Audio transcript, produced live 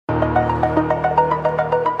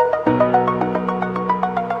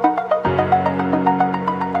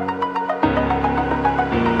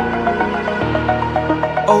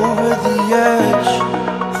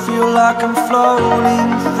like I'm floating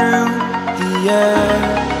through the air.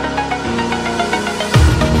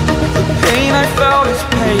 The pain I felt is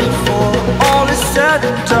paid for, all is said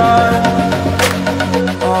and done.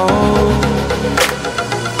 Oh,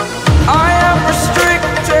 I am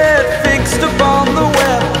restricted, fixed upon the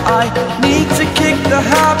web. I need to kick the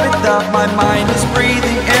habit that my mind is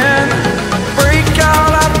breathing in. Break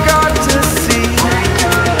out, I've got to see.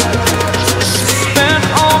 Spent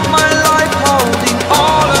all my life holding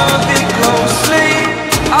all of it closely.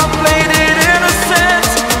 I played it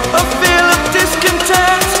innocent, a feel of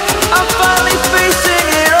discontent. I'm finally facing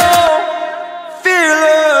it all,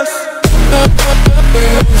 fearless.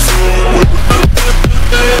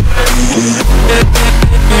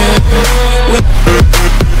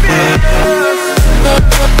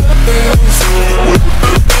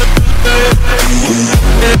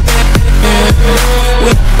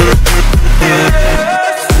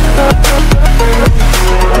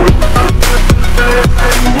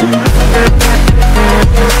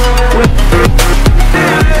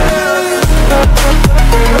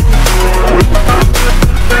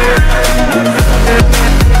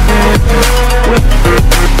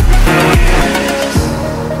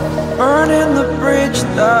 Burning the bridge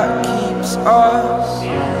that keeps us.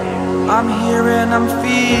 I'm here and I'm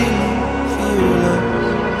feeling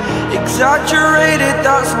fearless. Exaggerated,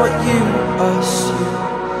 that's what you assume.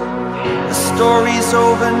 The story's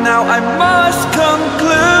over now, I must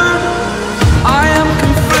conclude. I am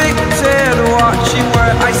conflicted, watching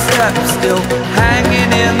where I step still, hanging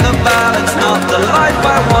in the balance. Not the life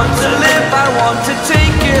I want to live, I want to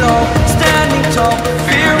take it all. Standing tall,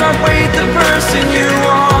 fear I weighed the person you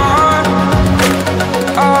are.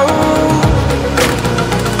 Oh,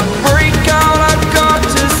 break out, I've got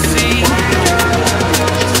to see.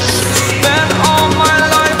 Spent all my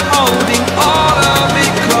life holding all of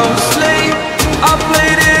it closely. I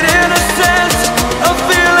played it innocent, a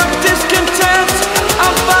feel of discontent.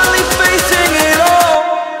 I'm finally facing it all,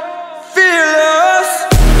 fearless.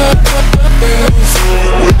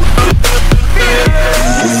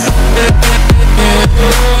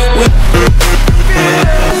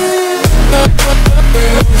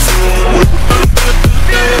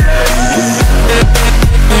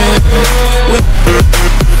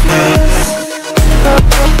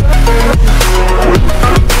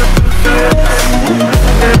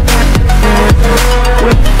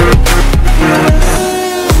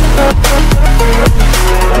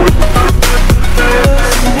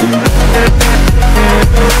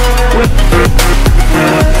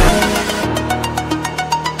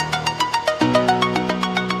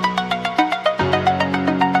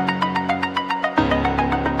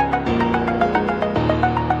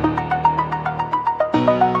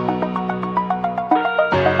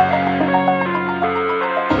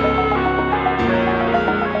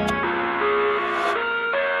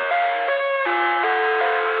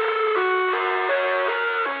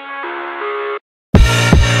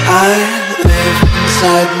 I live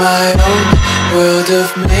inside my own world of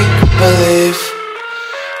make-believe.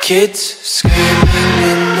 Kids screaming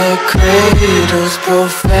in the cradles,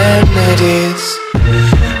 profanities.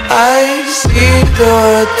 I see the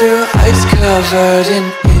world through ice covered in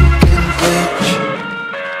ink and bleach.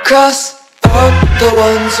 Cross out the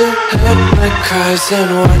ones who heard my cries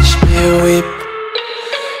and watched me weep.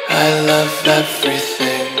 I love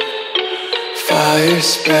everything. Fire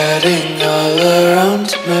spreading all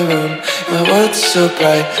around my room. My world's so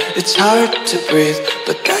bright, it's hard to breathe,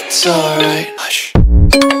 but that's alright. Hush.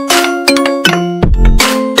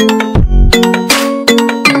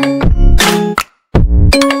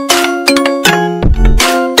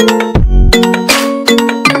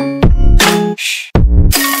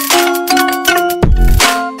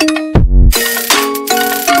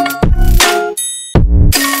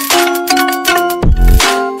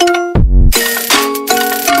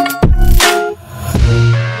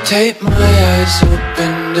 Tape my eyes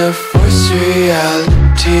open to force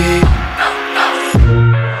reality.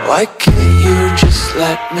 Why can't you just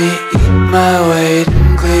let me eat my weight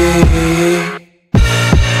in glee?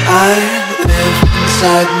 I live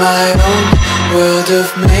inside my own world of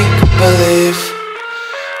make-believe.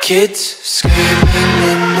 Kids screaming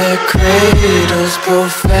in their cradles,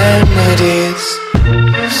 profanities.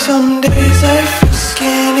 Some days I feel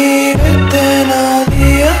skinnier than all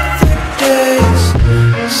the other days.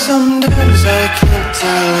 Sometimes I can't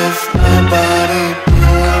tell if my body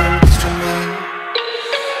belongs to me.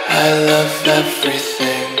 I love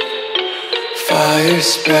everything. Fire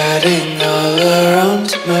spreading all around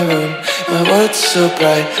my room. My world's so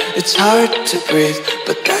bright, it's hard to breathe,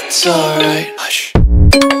 but that's alright. Hush.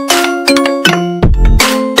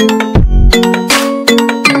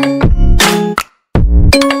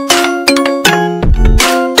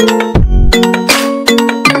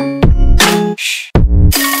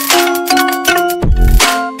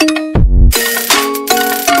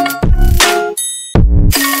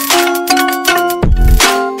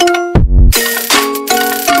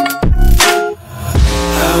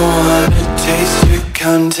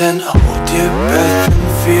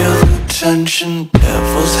 attention.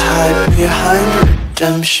 Devils hide behind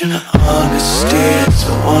redemption. Honesty is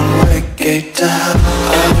a one-way gate to hell.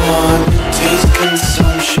 I want to taste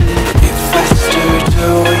consumption. Breathe faster to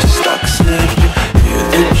waste oxygen. Hear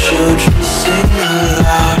the children sing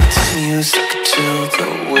aloud. It's music till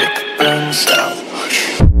the wick burns out.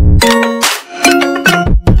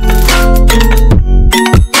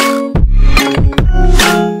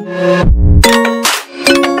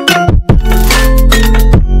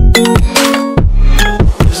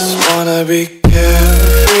 Be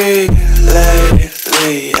carefree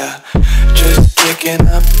lately, yeah. Just kicking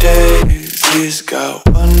up daisies. Got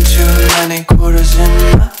one too many quarters in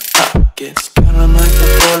my pockets. Count 'em like the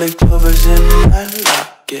 4-leaf clovers in my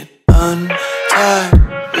locket. Untied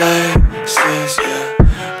laces, yeah.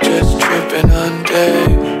 Just tripping on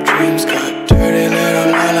daydreams. Got dirty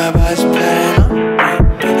little lullabies playing on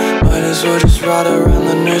repeat. Might as well just ride around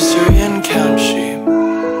the nursery and count sheep.